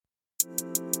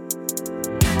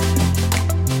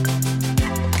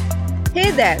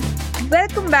Hey there!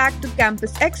 Welcome back to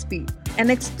Campus XP, an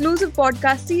exclusive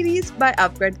podcast series by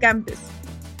Upgrade Campus.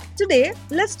 Today,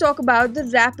 let's talk about the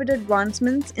rapid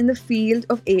advancements in the field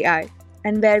of AI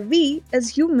and where we as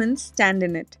humans stand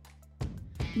in it.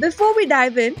 Before we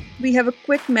dive in, we have a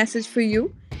quick message for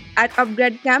you. At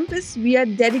Upgrade Campus, we are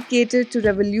dedicated to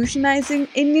revolutionizing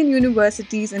Indian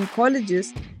universities and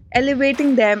colleges,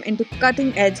 elevating them into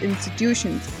cutting-edge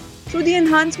institutions through the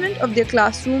enhancement of their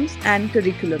classrooms and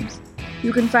curriculums.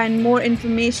 You can find more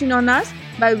information on us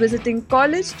by visiting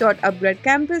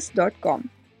college.upgradecampus.com.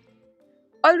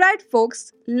 Alright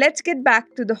folks, let's get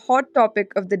back to the hot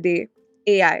topic of the day,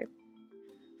 AI.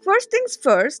 First things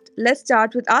first, let's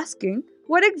start with asking,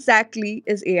 what exactly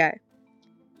is AI?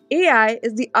 AI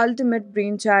is the ultimate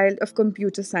brainchild of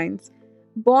computer science,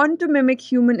 born to mimic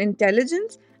human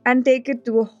intelligence and take it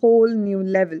to a whole new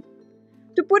level.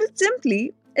 To put it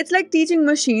simply, it's like teaching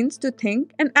machines to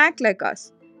think and act like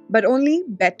us, but only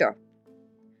better.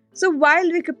 So while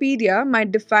Wikipedia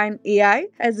might define AI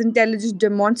as intelligence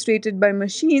demonstrated by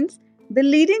machines, the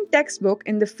leading textbook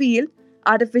in the field,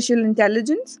 Artificial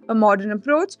Intelligence, A Modern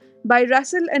Approach, by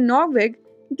Russell and Norvig,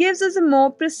 gives us a more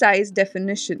precise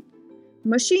definition.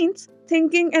 Machines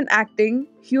thinking and acting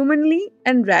humanly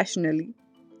and rationally.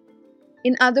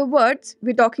 In other words,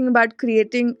 we're talking about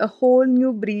creating a whole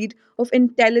new breed of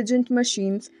intelligent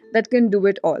machines that can do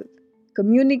it all.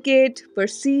 Communicate,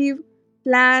 perceive,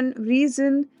 plan,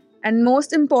 reason, and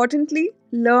most importantly,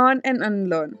 learn and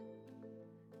unlearn.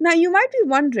 Now, you might be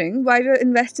wondering why we're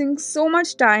investing so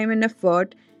much time and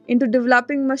effort into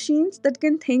developing machines that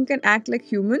can think and act like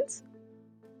humans.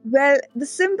 Well, the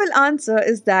simple answer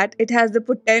is that it has the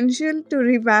potential to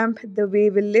revamp the way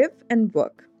we live and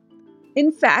work.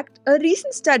 In fact, a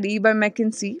recent study by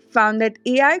McKinsey found that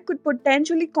AI could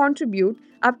potentially contribute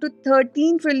up to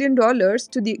 $13 trillion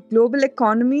to the global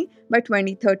economy by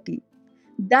 2030.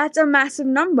 That's a massive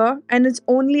number, and it's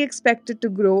only expected to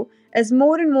grow as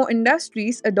more and more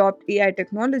industries adopt AI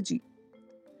technology.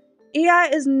 AI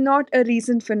is not a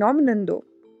recent phenomenon though.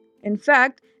 In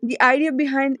fact, the idea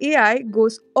behind AI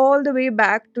goes all the way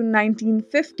back to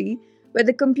 1950, where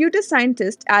the computer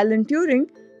scientist Alan Turing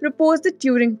proposed the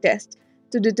Turing test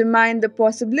to determine the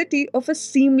possibility of a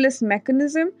seamless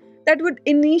mechanism that would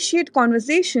initiate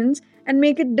conversations and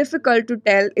make it difficult to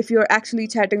tell if you're actually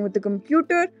chatting with a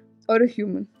computer or a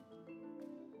human.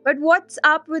 But what's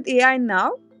up with AI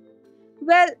now?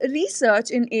 Well,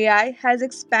 research in AI has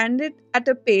expanded at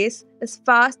a pace as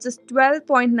fast as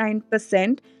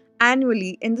 12.9%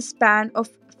 annually in the span of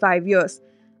 5 years,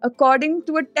 according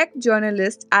to a tech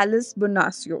journalist Alice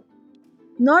Bonacio.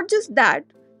 Not just that,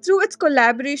 through its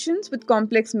collaborations with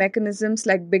complex mechanisms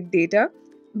like big data,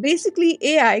 basically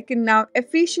AI can now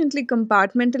efficiently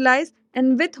compartmentalize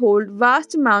and withhold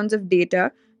vast amounts of data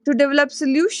to develop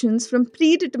solutions from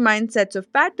predetermined sets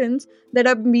of patterns that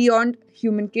are beyond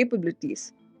human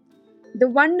capabilities. The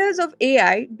wonders of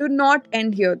AI do not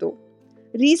end here though.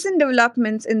 Recent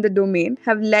developments in the domain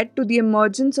have led to the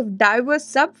emergence of diverse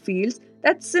subfields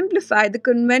that simplify the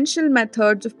conventional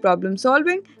methods of problem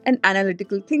solving and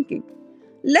analytical thinking.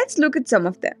 Let's look at some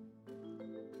of them.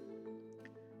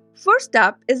 First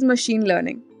up is machine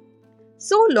learning.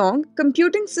 So long,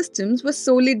 computing systems were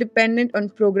solely dependent on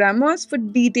programmers for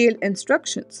detailed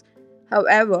instructions.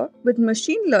 However, with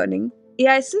machine learning,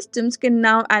 AI systems can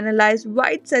now analyze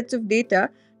wide sets of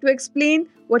data to explain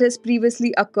what has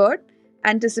previously occurred,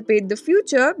 anticipate the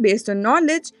future based on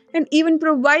knowledge, and even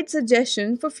provide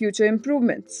suggestions for future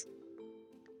improvements.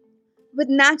 With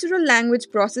natural language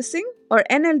processing, or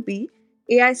NLP,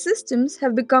 AI systems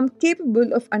have become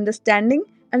capable of understanding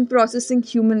and processing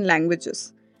human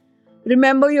languages.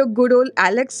 Remember your good old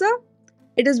Alexa?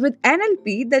 It is with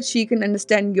NLP that she can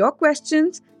understand your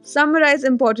questions, summarize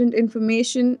important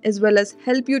information, as well as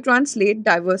help you translate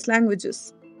diverse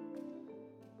languages.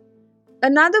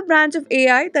 Another branch of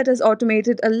AI that has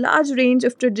automated a large range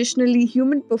of traditionally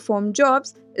human-performed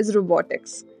jobs is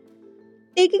robotics.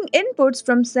 Taking inputs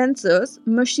from sensors,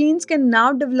 machines can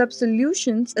now develop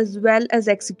solutions as well as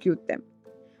execute them.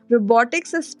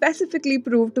 Robotics has specifically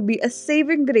proved to be a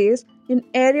saving grace in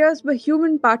areas where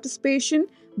human participation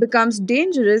becomes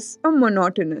dangerous or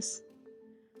monotonous.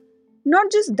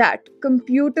 Not just that,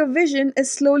 computer vision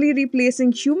is slowly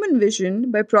replacing human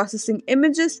vision by processing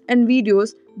images and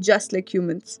videos just like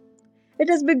humans. It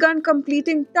has begun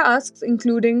completing tasks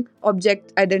including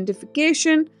object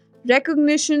identification,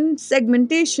 recognition,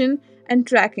 segmentation, and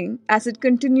tracking as it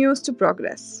continues to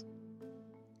progress.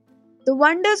 The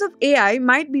wonders of AI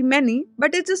might be many,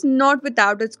 but it is not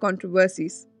without its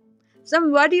controversies.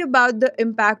 Some worry about the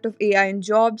impact of AI in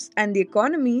jobs and the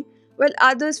economy, while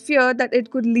others fear that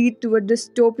it could lead to a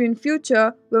dystopian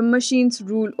future where machines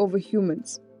rule over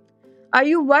humans. Are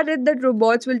you worried that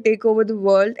robots will take over the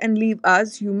world and leave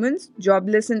us humans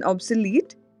jobless and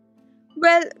obsolete?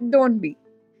 Well, don't be.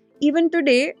 Even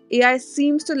today, AI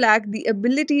seems to lack the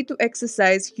ability to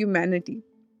exercise humanity.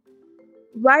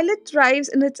 While it thrives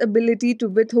in its ability to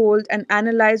withhold and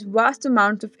analyze vast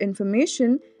amounts of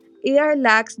information, AI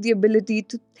lacks the ability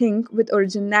to think with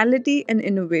originality and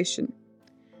innovation.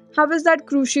 How is that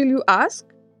crucial, you ask?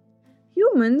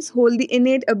 Humans hold the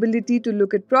innate ability to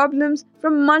look at problems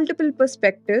from multiple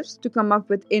perspectives to come up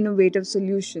with innovative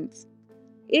solutions.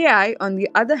 AI, on the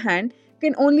other hand,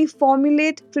 can only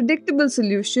formulate predictable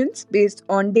solutions based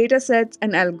on datasets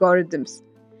and algorithms.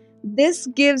 This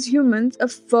gives humans a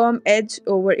firm edge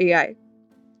over AI.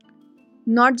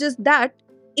 Not just that,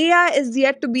 AI is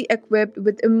yet to be equipped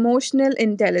with emotional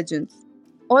intelligence.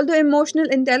 Although emotional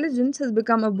intelligence has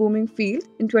become a booming field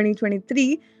in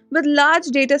 2023, with large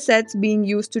data sets being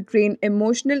used to train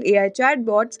emotional AI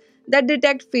chatbots that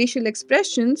detect facial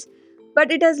expressions,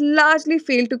 but it has largely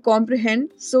failed to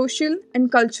comprehend social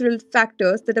and cultural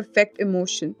factors that affect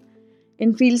emotion.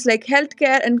 In fields like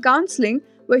healthcare and counseling,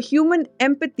 where human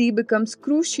empathy becomes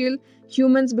crucial,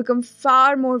 humans become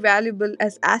far more valuable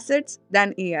as assets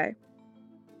than AI.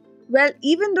 Well,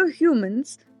 even though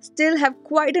humans still have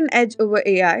quite an edge over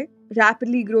AI,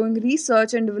 rapidly growing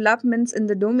research and developments in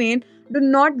the domain do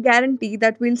not guarantee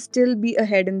that we'll still be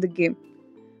ahead in the game.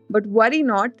 But worry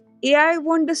not, AI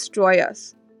won't destroy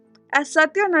us. As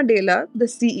Satya Nadella, the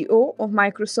CEO of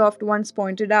Microsoft, once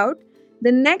pointed out,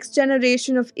 the next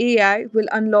generation of AI will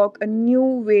unlock a new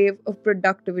wave of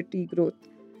productivity growth.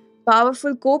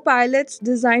 Powerful co pilots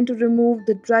designed to remove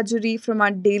the drudgery from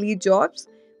our daily jobs,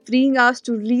 freeing us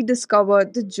to rediscover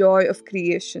the joy of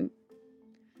creation.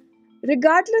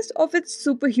 Regardless of its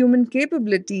superhuman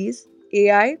capabilities,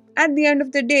 AI, at the end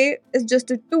of the day, is just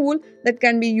a tool that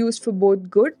can be used for both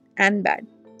good and bad.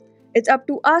 It's up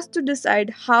to us to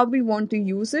decide how we want to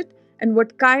use it and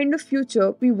what kind of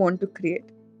future we want to create.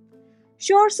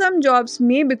 Sure, some jobs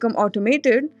may become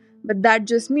automated, but that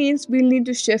just means we'll need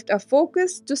to shift our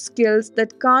focus to skills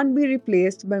that can't be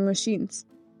replaced by machines.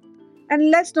 And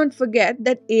let's not forget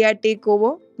that AI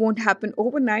takeover won't happen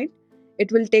overnight.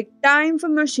 It will take time for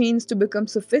machines to become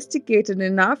sophisticated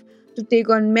enough to take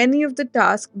on many of the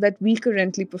tasks that we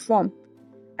currently perform.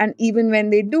 And even when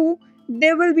they do,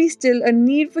 there will be still a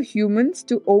need for humans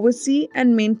to oversee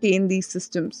and maintain these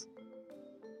systems.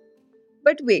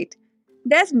 But wait,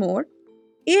 there's more.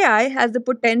 AI has the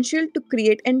potential to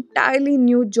create entirely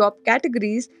new job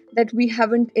categories that we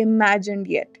haven't imagined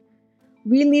yet.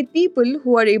 We'll need people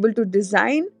who are able to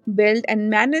design, build, and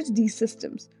manage these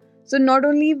systems. So, not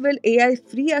only will AI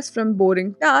free us from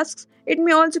boring tasks, it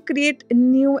may also create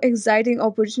new exciting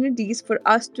opportunities for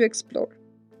us to explore.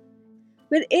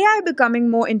 With AI becoming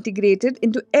more integrated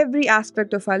into every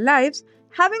aspect of our lives,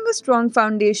 having a strong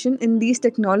foundation in these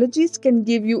technologies can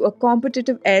give you a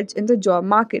competitive edge in the job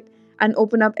market and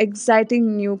open up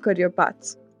exciting new career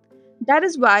paths. That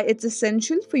is why it's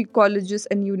essential for colleges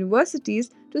and universities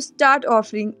to start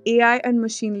offering AI and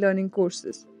machine learning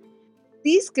courses.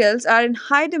 These skills are in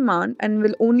high demand and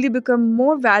will only become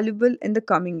more valuable in the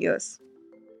coming years.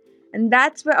 And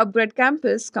that's where Upgrade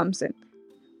Campus comes in.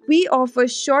 We offer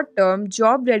short term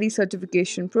job ready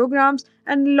certification programs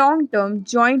and long term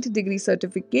joint degree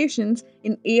certifications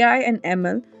in AI and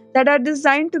ML that are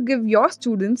designed to give your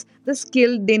students the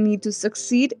skill they need to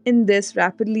succeed in this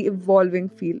rapidly evolving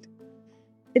field.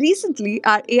 Recently,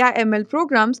 our AI ML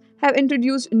programs have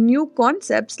introduced new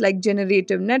concepts like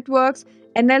generative networks,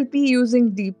 NLP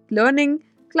using deep learning,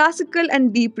 classical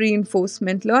and deep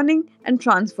reinforcement learning, and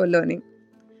transfer learning.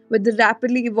 With the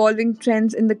rapidly evolving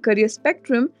trends in the career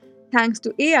spectrum, thanks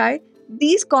to AI,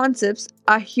 these concepts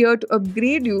are here to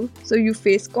upgrade you so you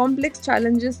face complex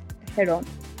challenges head on.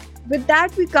 With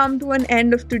that, we come to an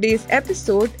end of today's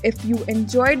episode. If you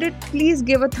enjoyed it, please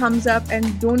give a thumbs up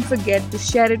and don't forget to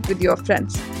share it with your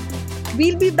friends.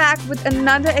 We'll be back with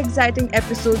another exciting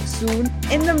episode soon.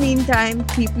 In the meantime,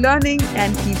 keep learning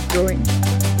and keep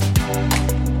growing.